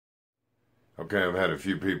Okay, I've had a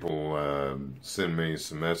few people send me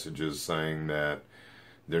some messages saying that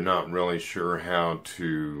they're not really sure how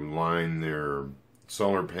to line their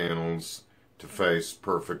solar panels to face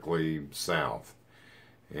perfectly south.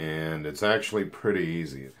 And it's actually pretty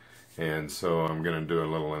easy. And so I'm going to do a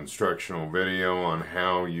little instructional video on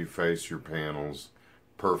how you face your panels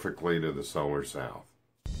perfectly to the solar south.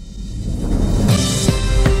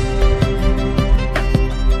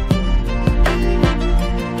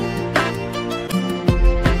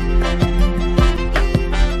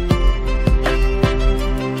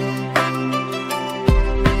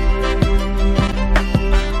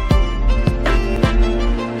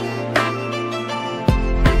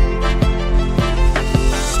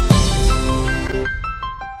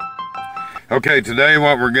 Okay, today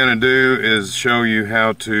what we're going to do is show you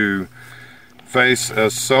how to face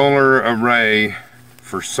a solar array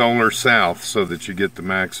for solar south so that you get the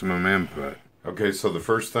maximum input. Okay, so the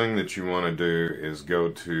first thing that you want to do is go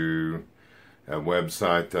to a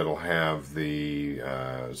website that'll have the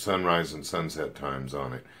sunrise and sunset times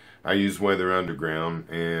on it. I use Weather Underground,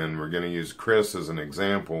 and we're going to use Chris as an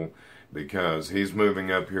example because he's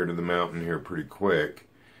moving up here to the mountain here pretty quick.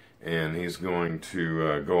 And he's going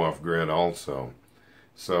to go off grid also.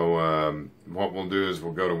 So what we'll do is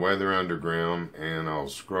we'll go to Weather Underground and I'll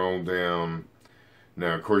scroll down.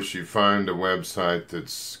 Now of course you find a website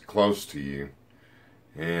that's close to you,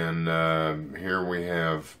 and here we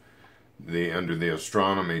have under the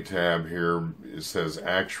astronomy tab here, it says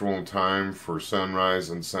actual time for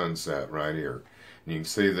sunrise and sunset right here. And you can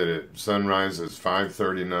see that sunrise is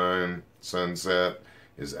 5:39, sunset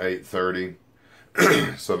is 8:30.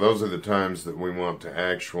 So those are the times that we want to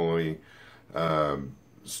actually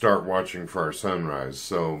start watching for our sunrise.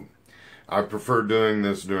 So I prefer doing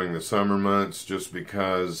this during the summer months just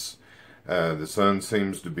because the sun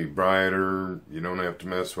seems to be brighter. You don't have to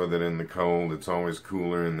mess with it in the cold. It's always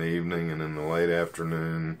cooler in the evening and in the late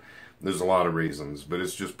afternoon. There's a lot of reasons, but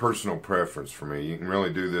it's just personal preference for me. You can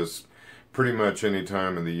really do this pretty much any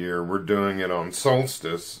time of the year. We're doing it on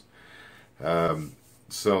solstice,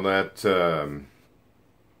 so that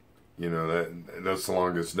you know, that's the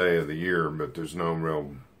longest day of the year, but there's no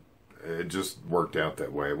real, it just worked out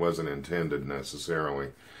that way. It wasn't intended necessarily.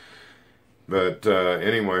 But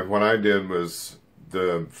anyway, what I did was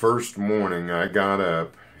the first morning I got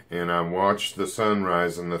up and I watched the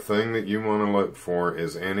sunrise, and the thing that you want to look for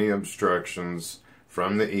is any obstructions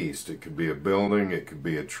from the east. It could be a building, it could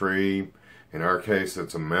be a tree. In our case,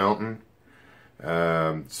 it's a mountain.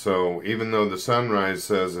 So even though the sunrise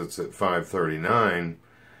says it's at 5:39,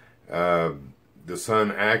 the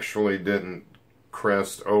sun actually didn't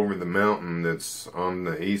crest over the mountain that's on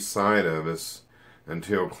the east side of us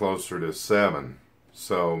until closer to 7.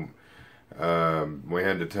 So we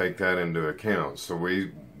had to take that into account. So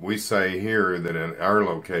we say here that in our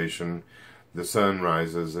location the sun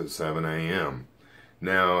rises at 7 a.m.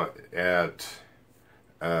 Now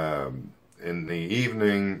in the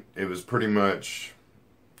evening it was pretty much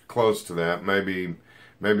close to that, maybe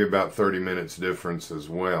about 30 minutes difference as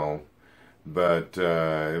well, but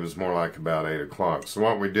it was more like about 8 o'clock. So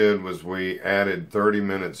what we did was we added 30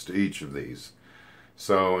 minutes to each of these.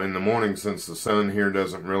 So in the morning, since the sun here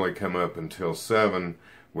doesn't really come up until 7,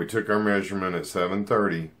 we took our measurement at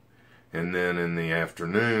 7:30, and then in the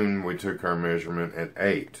afternoon we took our measurement at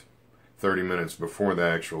 8, 30 minutes before the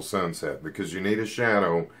actual sunset, because you need a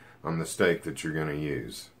shadow on the stake that you're going to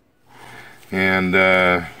use. And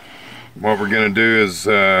what we're going to do is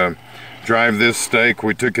drive this stake.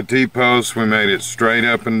 We took a T-post, we made it straight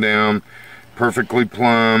up and down, perfectly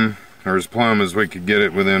plumb, or as plumb as we could get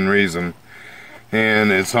it within reason.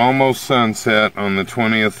 And it's almost sunset on the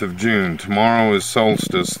 20th of June. Tomorrow is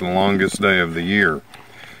solstice, the longest day of the year.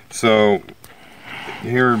 So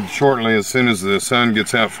here shortly, as soon as the sun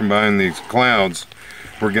gets out from behind these clouds,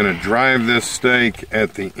 we're going to drive this stake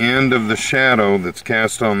at the end of the shadow that's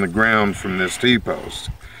cast on the ground from this T-post.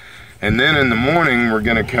 And then in the morning we're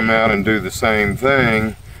going to come out and do the same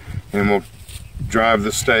thing, and we'll drive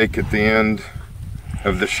the stake at the end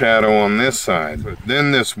of the shadow on this side. But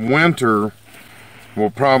then this winter we'll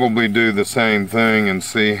probably do the same thing and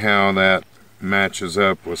see how that matches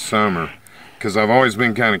up with summer, because I've always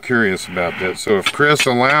been kind of curious about that. So if Chris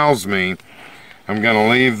allows me, I'm going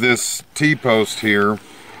to leave this T-post here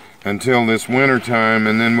until this winter time,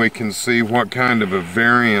 and then we can see what kind of a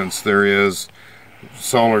variance there is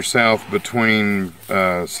solar south between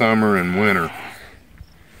summer and winter.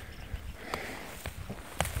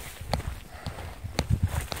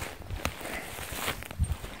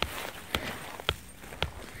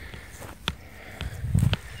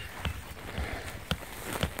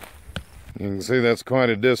 You can see that's quite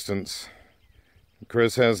a distance.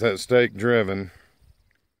 Chris has that stake driven.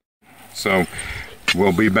 So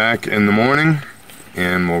we'll be back in the morning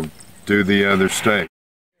and we'll do the other stake.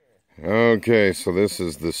 Okay, so this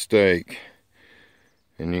is the stake.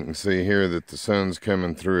 And you can see here that the sun's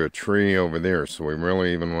coming through a tree over there, so we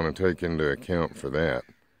really even want to take into account for that.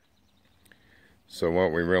 So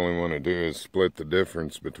what we really want to do is split the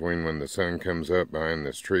difference between when the sun comes up behind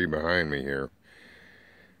this tree behind me here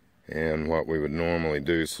and what we would normally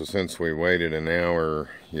do. So since we waited an hour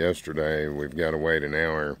yesterday, we've got to wait an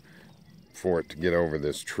hour for it to get over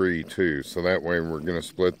this tree too. So that way we're going to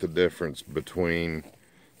split the difference between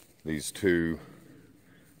these two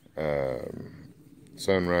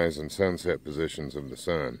sunrise and sunset positions of the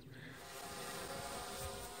sun.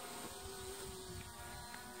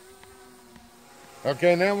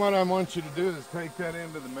 Okay, now what I want you to do is take that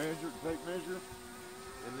into the measure, and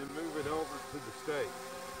then move it over to the stake.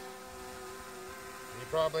 You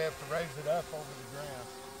probably have to raise it up over the grass.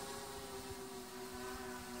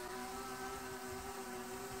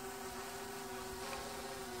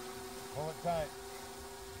 Pull it tight.